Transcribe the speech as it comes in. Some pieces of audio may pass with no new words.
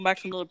back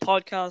to another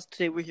podcast.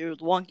 Today we're here with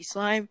Wonky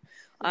Slime.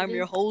 I'm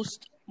your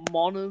host,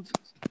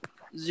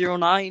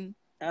 Monav09,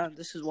 and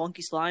this is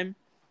Wonky Slime.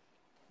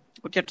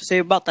 What do you have to say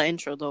about the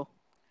intro, though?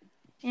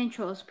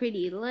 Intro's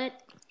pretty lit.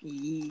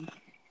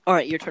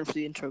 Alright, your turn for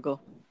the intro,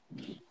 go.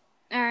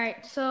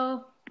 Alright,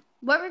 so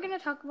what we're going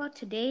to talk about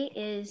today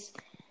is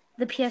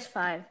the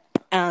Ps5.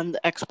 And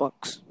the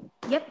Xbox.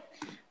 Yep,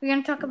 we're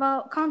going to talk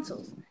about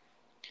consoles.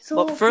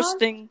 But first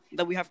thing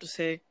that we have to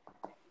say,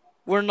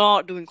 we're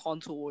not doing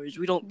console wars.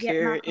 We don't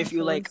care if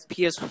you like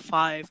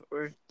PS5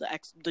 or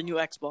the new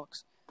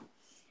Xbox.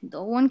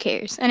 No one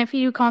cares. And if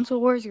you do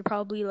console wars, you're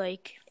probably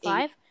like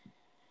 5.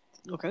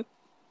 Okay.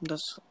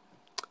 That's...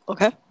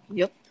 Okay.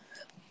 Yep.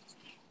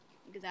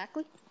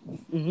 Exactly.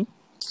 Mm-hmm.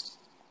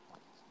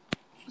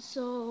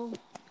 So,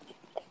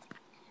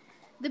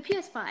 the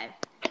PS5.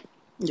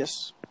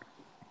 Yes.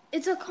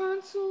 It's a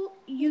console.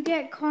 You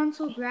get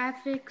console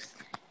graphics.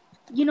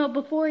 You know,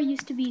 before it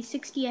used to be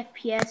 60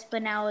 FPS,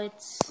 but now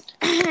it's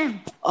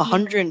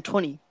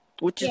 120,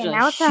 which is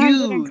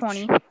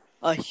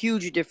a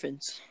huge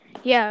difference.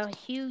 Yeah, a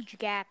huge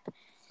gap.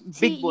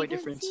 Big boy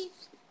difference.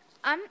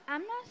 I'm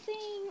not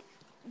saying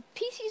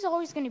PC's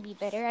always going to be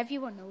better.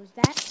 Everyone knows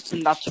that.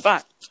 And that's a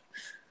fact.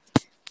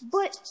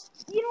 But,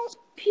 you know,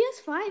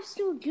 PS5 is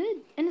still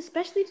good, and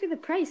especially for the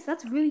price,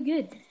 that's really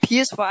good.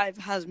 PS5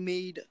 has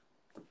made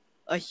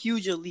a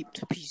huge leap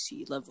to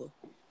PC level.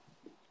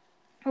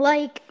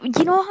 Like,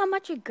 you know how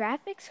much a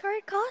graphics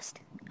card cost?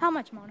 How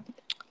much, Mona?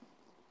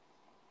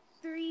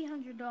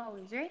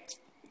 $300, right?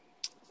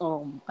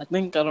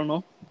 I don't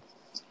know.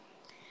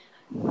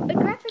 A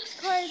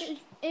graphics card is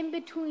in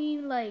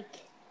between,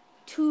 like,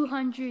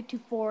 $200 to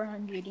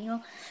 $400, you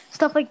know?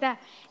 Stuff like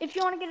that. If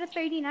you want to get a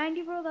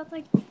 3090, bro, that's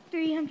like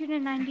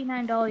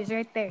 $399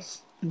 right there.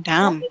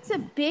 Damn. That makes a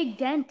big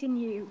dent in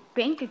your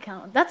bank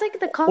account. That's like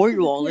the cost or of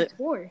your wallet.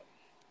 PS4.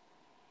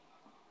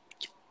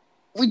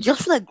 Wait,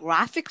 just for the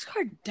graphics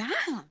card?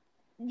 Damn.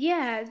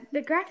 Yeah,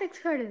 the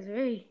graphics card is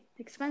very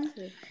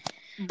expensive.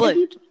 But,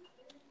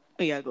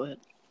 yeah, go ahead.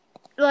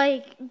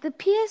 Like, the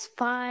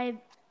PS5,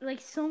 like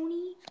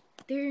Sony,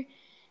 they're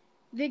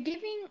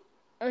giving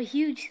a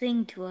huge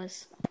thing to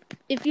us.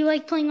 If you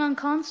like playing on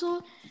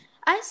console,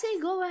 I say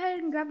go ahead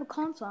and grab a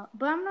console.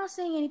 But I'm not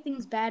saying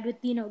anything's bad with,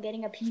 you know,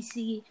 getting a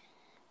PC,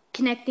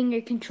 connecting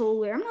your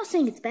controller. I'm not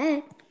saying it's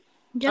bad.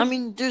 I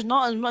mean, there's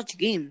not as much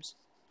games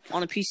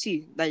on a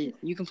PC that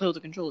you can play with a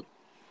controller.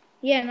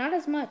 Yeah, not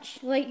as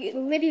much. Like,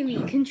 literally,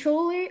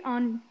 controller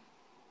on,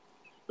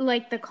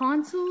 like, the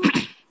console,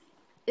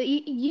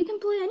 you can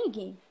play any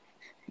game.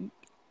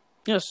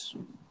 Yes.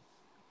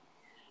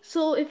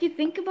 So, if you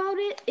think about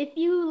it, if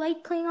you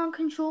like playing on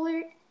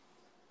controller,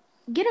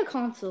 get a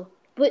console.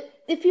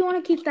 But if you want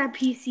to keep that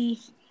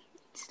PC,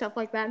 stuff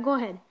like that, go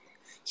ahead.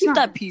 Keep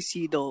that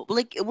PC, though.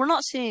 Like, we're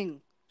not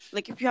saying,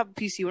 like, if you have a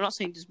PC, we're not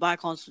saying just buy a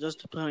console just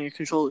to play on your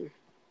controller.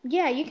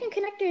 Yeah, you can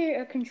connect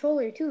a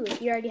controller, too.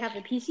 If you already have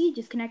a PC,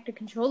 just connect a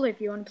controller if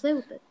you want to play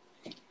with it.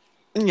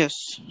 Yes.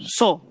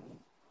 So,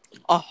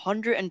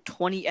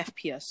 120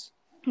 FPS.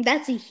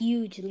 That's a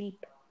huge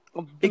leap.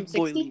 A big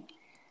boy leap.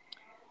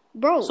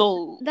 Bro,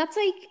 so, that's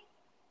like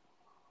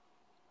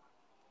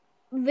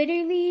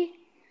literally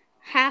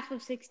half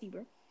of 60,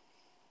 bro.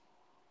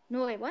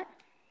 No, wait, what?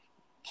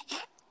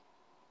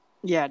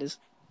 Yeah, it is.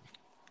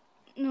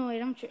 No,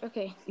 wait, I'm sure.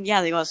 Okay.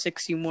 Yeah, they got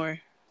 60 more.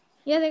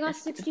 Yeah, they got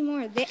 60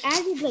 more. They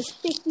added like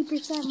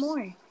 50%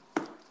 more.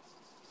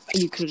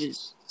 You could have.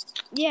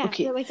 Yeah,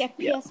 okay. They're like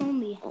FPS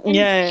only. And,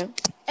 yeah.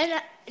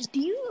 And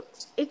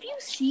if you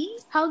see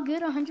how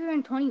good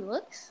 120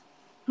 looks,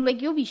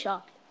 like, you'll be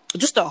shocked.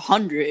 Just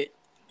 100.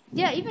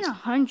 Yeah, even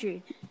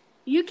 100.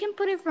 You can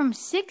put it from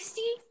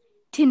 60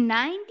 to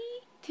 90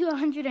 to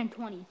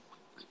 120.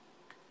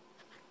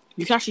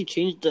 You can actually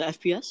change the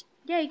FPS?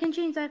 Yeah, you can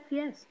change the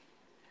FPS.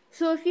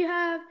 So if you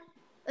have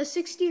a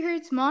 60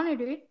 hertz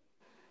monitor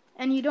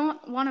and you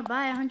don't want to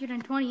buy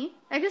 120,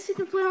 I guess you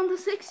can play on the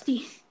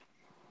 60.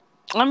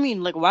 I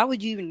mean, like, why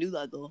would you even do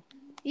that, though?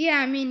 Yeah,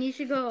 I mean, you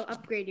should go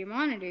upgrade your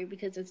monitor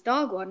because it's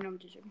dog water. I'm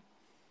just joking.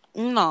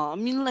 No, I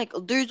mean, like,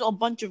 there's a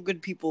bunch of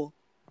good people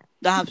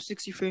that have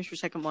 60 frames per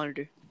second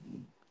monitor.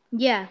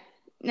 Yeah,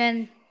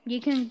 and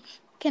you can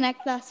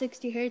connect that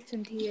 60 hertz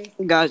into your...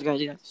 Guys.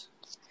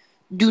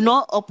 Do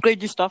not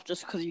upgrade your stuff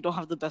just because you don't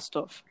have the best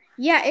stuff.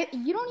 Yeah,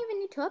 you don't even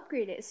need to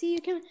upgrade it. See,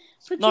 you can...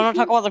 No, I'm not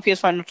talking about the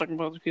PS5. I'm not talking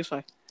about the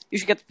PS5. You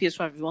should get the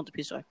PS5 if you want the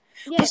PS5.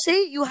 Yeah. But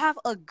say you have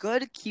a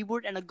good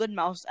keyboard and a good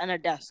mouse and a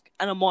desk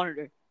and a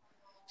monitor.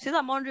 Say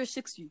that monitor is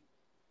 60.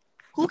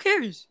 Who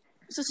cares?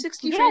 It's a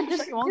 60 frame per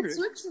second monitor.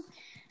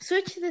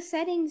 Switch the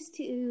settings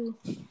to...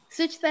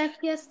 Switch the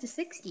FPS to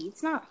 60.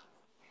 It's not...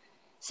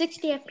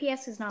 60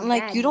 FPS is not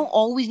like, bad. You don't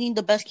always need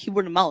the best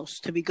keyboard and mouse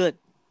to be good.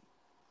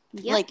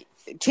 Yep. Like,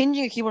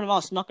 changing your keyboard and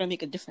mouse is not going to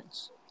make a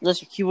difference.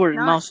 Unless your keyboard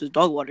and mouse is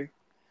dog water.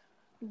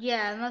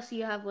 Yeah, unless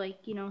you have, like,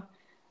 you know,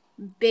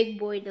 big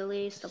boy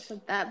delay, stuff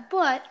like that.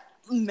 But...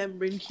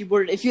 Membrane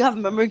keyboard. If you have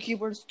membrane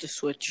keyboards, just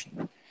switch.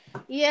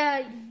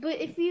 Yeah, but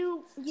if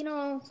you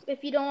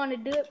don't want to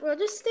do it, bro,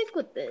 just stick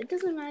with it. It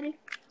doesn't matter.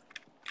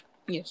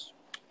 Yes.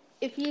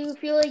 if you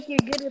feel like you're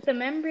good with a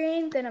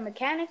membrane, then a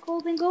mechanical,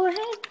 then go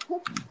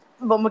ahead.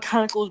 But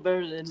mechanical is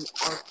better than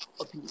our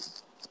opinion.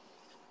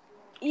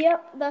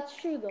 Yep, that's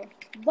true though.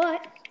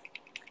 But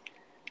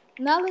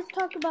now let's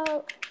talk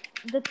about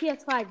the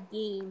PS5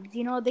 games.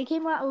 You know, they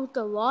came out with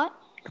a lot.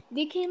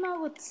 They came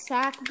out with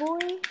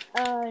Sackboy,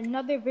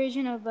 another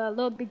version of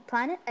Little Big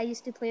Planet. I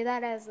used to play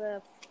that as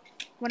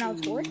when I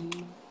was bored.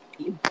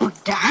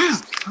 But damn,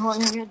 how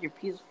long have you had your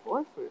PS4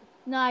 for?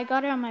 No, I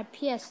got it on my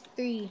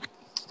PS3.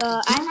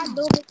 I had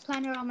Little Big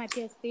Planet on my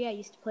PS3. I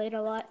used to play it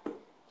a lot.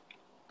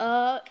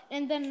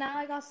 And then now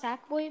I got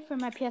Sackboy for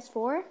my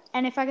PS4.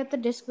 And if I get the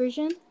disc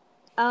version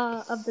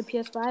of the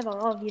PS5,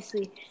 I'll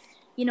obviously,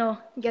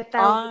 get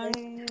that.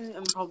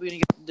 I'm probably gonna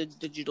get the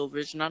digital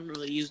version. I don't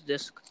really use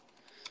disc.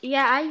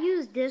 Yeah, I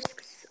use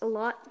discs a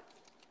lot.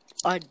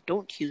 I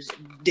don't use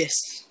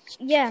disc.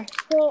 Yeah,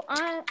 so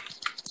I'm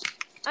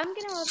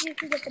gonna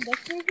obviously get the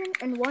disc version,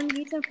 and one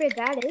reason for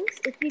that is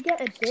if you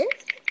get a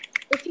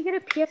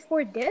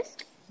PS4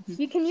 disc,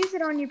 you can use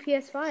it on your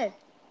PS5.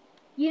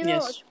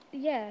 Yes.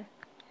 Yeah.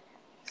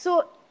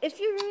 So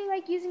if you really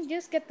like using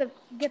disc, get the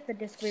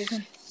disc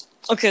version.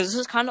 Okay, this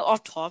is kind of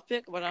off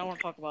topic, but I want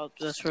to talk about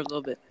this for a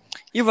little bit.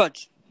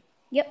 Yuvraj.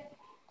 Yep.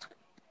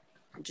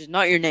 Which is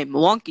not your name,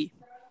 Wonky.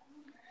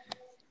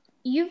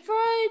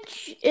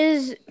 Yuvraj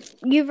is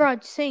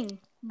Yuvraj Singh,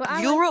 but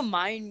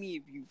remind me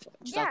of Yuvraj.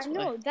 Yeah,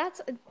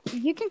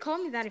 you can call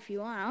me that if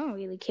you want. I don't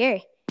really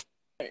care.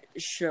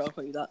 Sure, I'll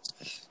call you that.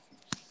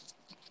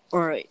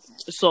 Alright,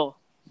 so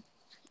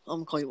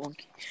I'm gonna call you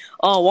Wonky.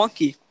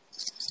 Wonky.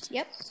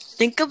 Yep.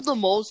 Think of the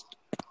most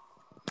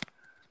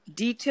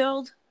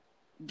detailed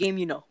game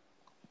you know.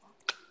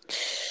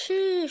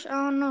 Sheesh, I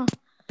don't know.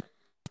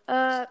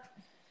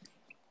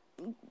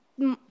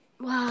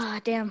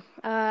 Damn.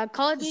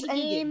 Call of Duty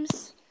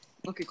games.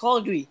 Okay, Call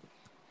of Duty.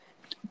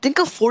 Think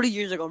of 40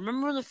 years ago.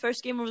 Remember when the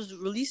first game was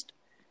released?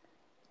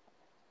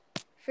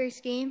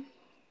 First game?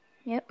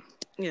 Yep.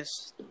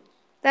 Yes.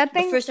 That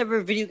thing? The first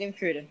ever video game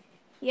created.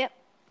 Yep.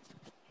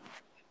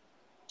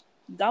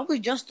 That was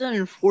just done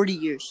in 40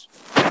 years.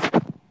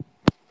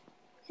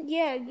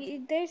 Yeah,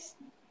 there's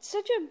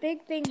such a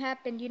big thing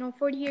happened.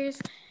 40 years.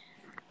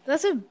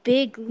 That's a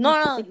big...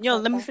 No,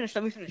 let me finish.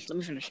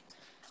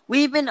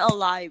 We've been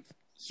alive.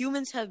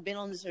 Humans have been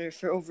on this earth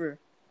for over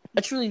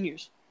 1 trillion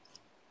years.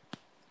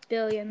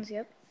 Billions,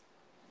 yep.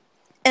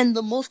 And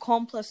the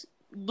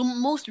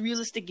most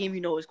realistic game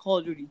you know is Call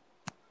of Duty.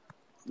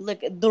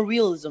 Like, the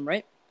realism,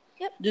 right?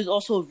 Yep. There's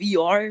also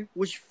VR,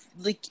 which,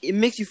 it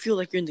makes you feel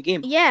like you're in the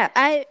game. Yeah,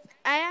 I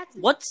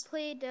actually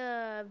played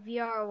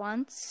VR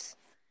once.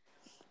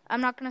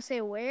 I'm not gonna say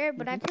where,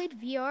 but I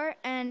played VR,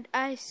 and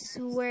I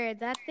swear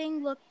that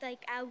thing looked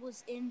like I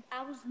was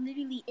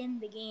literally in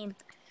the game.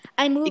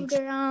 I moved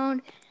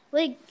around.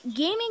 Like,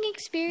 gaming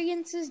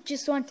experiences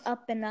just went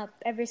up and up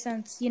ever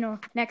since,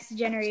 next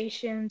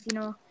generations,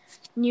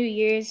 New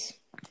Year's,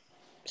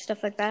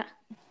 stuff like that.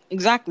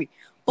 Exactly.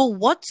 But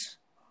what's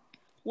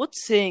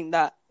saying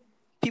that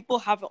people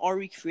haven't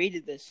already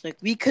created this? Like,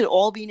 we could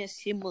all be in a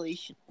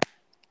simulation.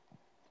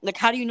 Like,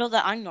 how do you know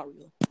that I'm not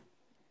real?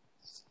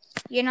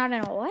 You're not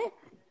in a what?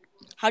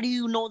 How do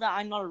you know that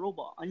I'm not a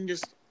robot?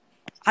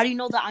 How do you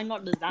know that I'm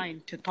not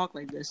designed to talk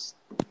like this?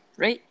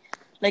 Right?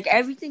 Like,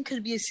 everything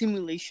could be a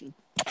simulation.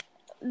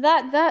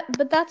 But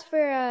that's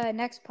for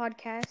next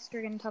podcast.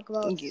 We're gonna talk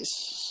about.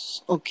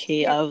 Yes.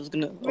 Okay, yeah.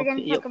 We're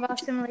gonna talk about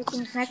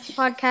simulations next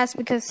podcast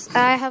because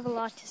I have a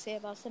lot to say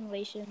about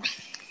simulations.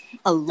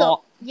 A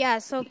lot.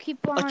 So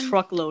keep on. A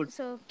truckload.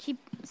 So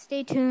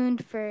stay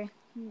tuned for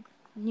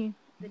the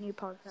new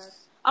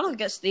podcast. I don't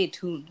get stay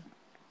tuned.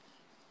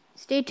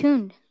 Stay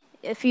tuned.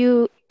 If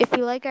you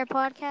like our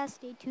podcast,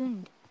 stay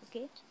tuned.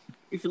 Okay.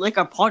 If you like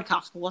our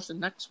podcast, watch the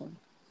next one.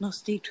 No,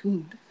 stay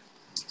tuned.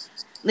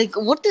 Like,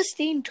 what does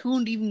staying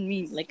tuned even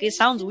mean? Like, it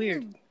sounds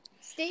weird.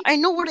 I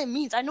know what it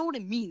means,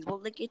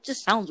 but, like, it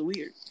just sounds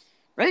weird.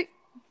 Right?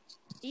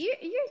 You're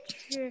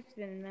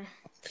tripping, man.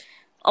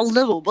 A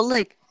little, but,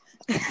 like...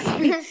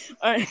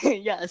 Alright,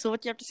 yeah, so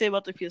what do you have to say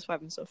about the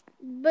PS5 and stuff?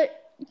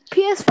 But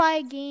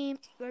PS5 games,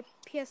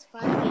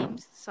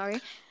 sorry.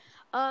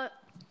 They're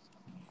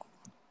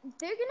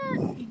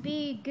gonna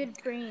be good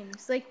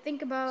frames. Like,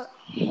 think about...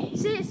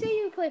 Say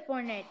you play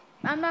Fortnite.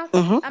 I'm not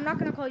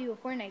gonna call you a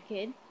Fortnite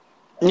kid.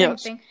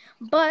 Yes.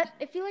 But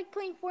if you like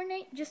playing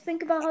Fortnite, just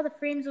think about how the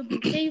frames will be.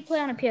 Say you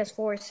play on a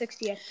PS4,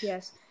 60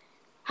 FPS.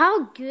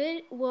 How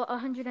good will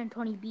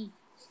 120 be?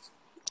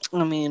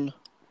 I mean,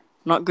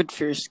 not good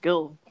for your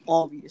skill,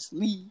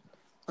 obviously.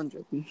 I'm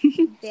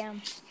joking.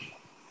 Damn.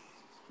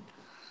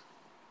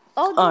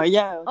 All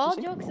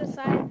jokes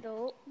aside,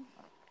 though,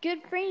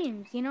 good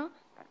frames,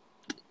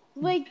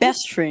 Like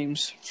best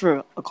frames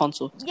for a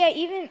console. Yeah,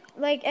 even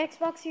like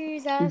Xbox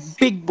Series S.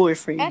 Big boy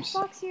frames.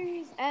 Xbox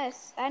Series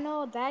S, I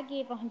know that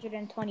gave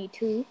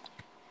 122.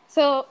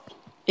 So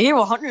it gave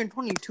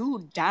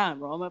 122? Damn,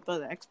 bro. I'm up by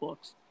the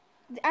Xbox.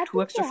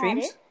 2 extra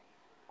frames?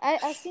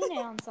 I seen it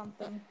on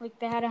something. Like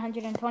they had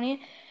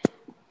 120.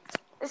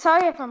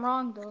 Sorry if I'm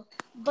wrong though,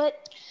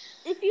 but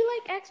if you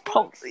like Xbox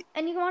Probably.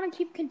 and you want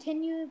to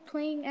continue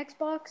playing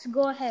Xbox,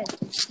 go ahead.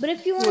 But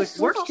if you want to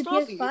switch to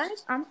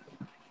PS5,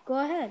 go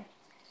ahead.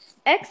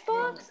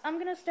 Xbox, I'm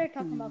gonna start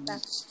talking about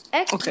that.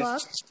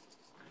 Xbox.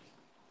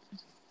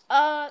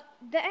 Okay.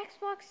 The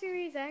Xbox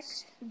Series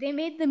X, they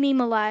made the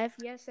meme alive.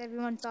 Yes,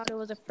 everyone thought it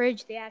was a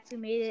fridge. They actually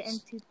made it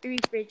into 3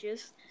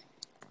 fridges.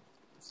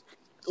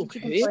 Which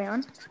you can play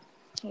on.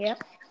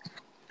 Yep.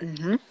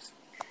 Mm-hmm.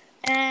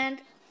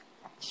 And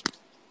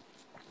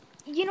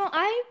you know,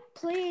 I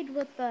played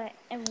with an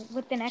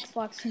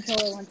Xbox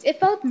controller once. It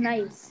felt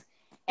nice.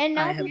 And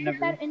now they put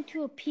that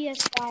into a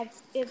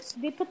PS5.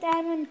 They put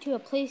that into a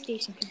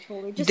PlayStation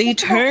controller. Just they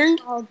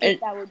turned how good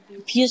that would be.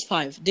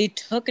 PS5. They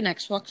took an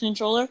Xbox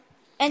controller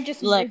and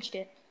just merged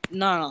it.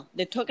 No.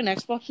 They took an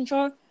Xbox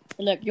controller.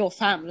 They're like, yo,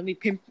 fam, let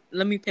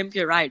me pimp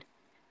your ride,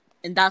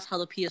 and that's how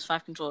the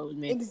PS5 controller was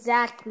made.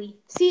 Exactly.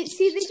 See,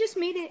 they just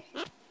made it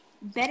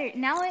better.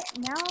 Now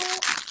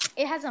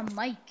it has a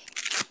mic.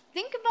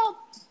 Think about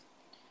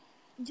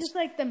just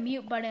like the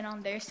mute button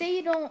on there. Say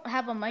you don't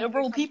have a mic. Yeah,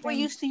 bro, people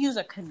used to use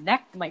a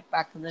Connect mic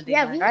back in the day.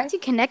 Yeah, we had to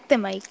connect the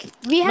mic.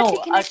 We had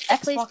to connect the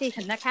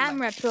PlayStation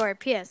camera to our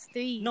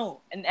PS3.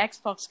 No, an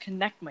Xbox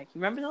Connect mic.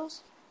 You remember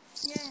those?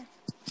 Yeah.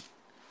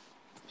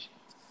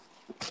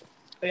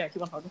 Oh yeah,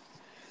 keep on talking.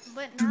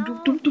 But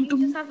now you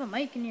just have a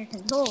mic in your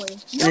controller.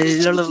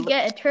 You should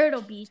get a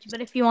Turtle Beach, but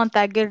if you want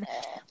that good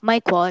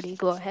mic quality,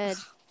 go ahead.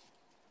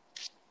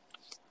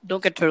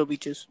 Don't get Turtle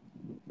Beaches.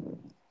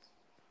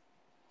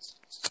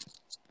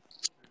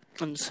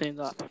 I'm just saying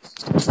that.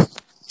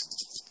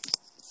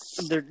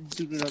 They're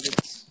doo-doo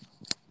nuggets.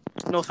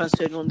 No offense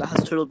to anyone that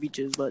has Turtle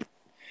Beaches, but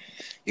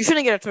you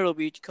shouldn't get a Turtle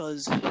Beach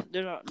because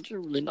they're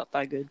really not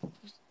that good.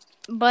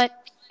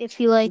 But if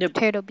you like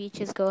Turtle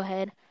Beaches, go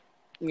ahead.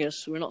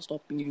 Yes, we're not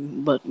stopping you,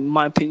 but in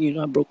my opinion,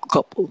 I broke a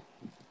couple.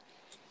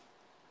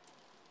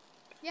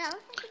 Yeah, I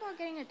was thinking about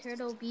getting a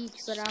Turtle Beach,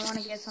 but I want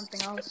to get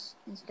something else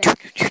instead.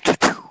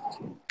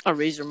 A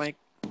Razer mic.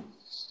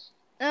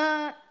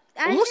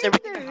 Almost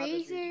everything. The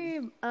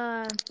Razer,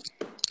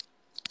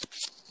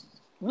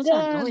 what's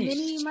that noise?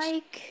 Mini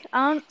mic.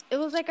 It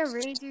was like a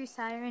Razer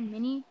Siren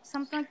Mini,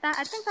 something like that.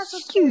 I think that's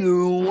what the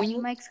mini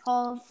mic's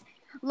called.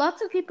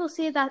 Lots of people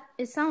say that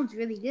it sounds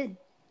really good.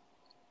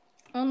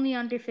 Only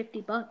under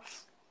 $50.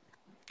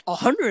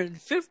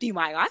 150,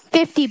 my guy.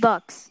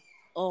 $50.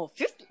 Oh,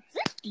 50?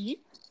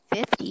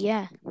 50,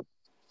 yeah.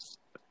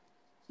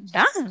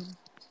 Damn.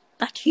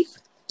 Not cheap.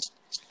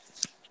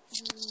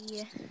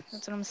 Yeah,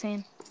 that's what I'm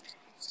saying.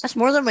 That's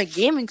more than my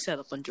gaming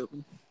setup. I'm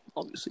joking.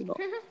 Obviously not.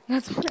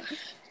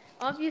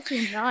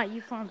 Obviously not.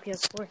 You found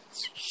PS4.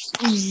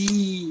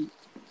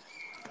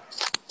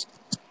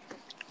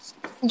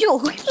 Yo,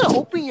 who's gonna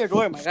open your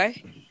door, my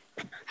guy?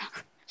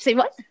 Say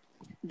what?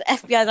 The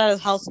FBI's at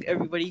his house,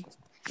 everybody.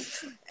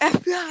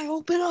 FBI,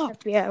 open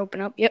up. FBI,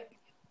 open up. Yep.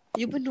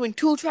 You've been doing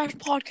 2 trash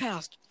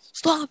podcasts.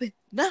 Stop it.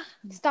 Nah.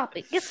 Stop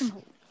it. Get some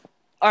hope.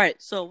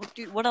 Alright, so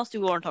what else do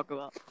we want to talk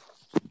about?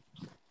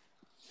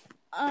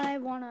 I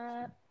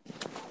wanna...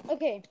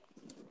 Okay.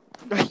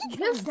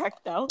 Just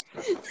decked out.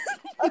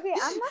 Okay,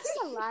 I'm not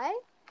gonna lie,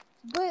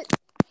 but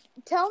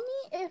tell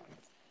me if...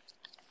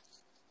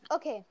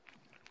 Okay.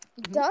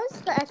 Does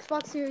the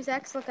Xbox Series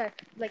X look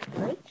like a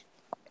fridge?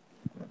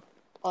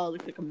 Oh, it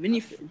looks like a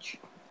mini fridge.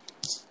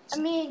 I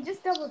mean,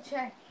 just double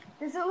check.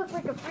 Does it look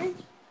like a fridge?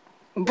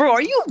 Bro,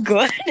 are you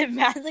good?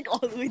 Man's like all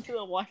the way to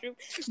the washroom.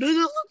 Does it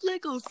look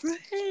like a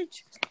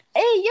fridge?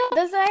 Hey, yo,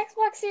 does the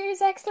Xbox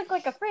Series X look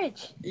like a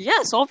fridge?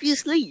 Yes,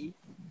 obviously.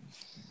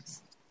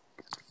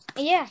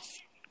 Yeah.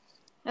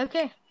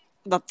 Okay.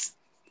 That's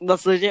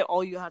legit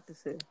all you have to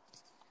say.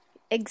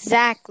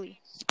 Exactly.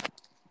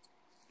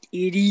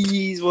 It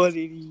is what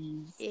it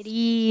is. It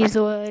is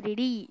what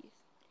it is.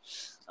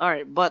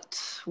 Alright, but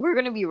we're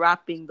gonna be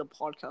wrapping the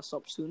podcast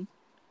up soon.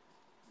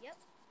 Yep.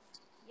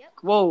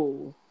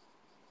 Whoa.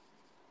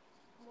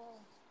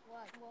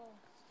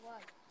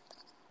 What?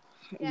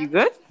 You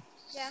good?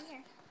 Yeah, I'm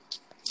here.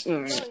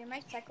 Alright.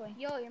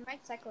 Yo, your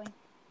mic's echoing.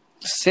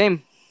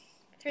 Same.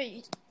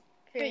 3.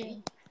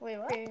 Wait,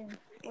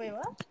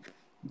 what?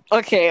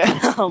 Okay.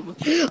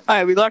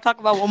 Alright, we gotta talk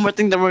about one more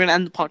thing, then we're gonna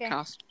end the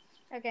podcast.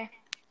 Okay.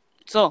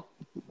 So,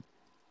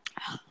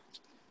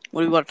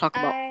 what do we gotta talk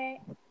about?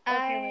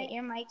 Okay, wait,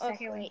 your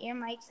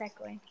mic's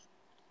echoing.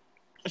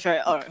 Sorry,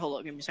 alright, hold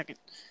on, give me a second.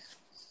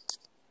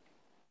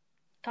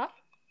 Talk.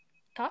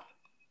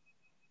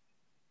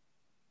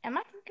 Am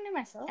I talking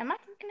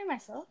to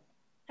myself?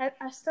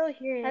 I still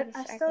hear it.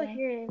 I still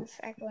hear it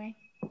echoing.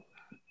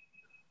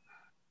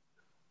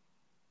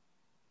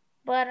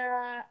 But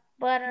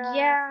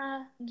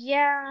yeah.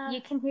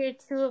 You can hear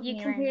two of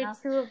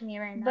me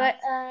right now. But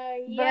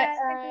I think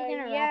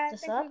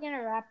we're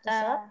gonna wrap this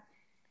up.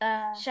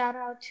 Shout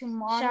out to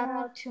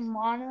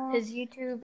Mono. His YouTube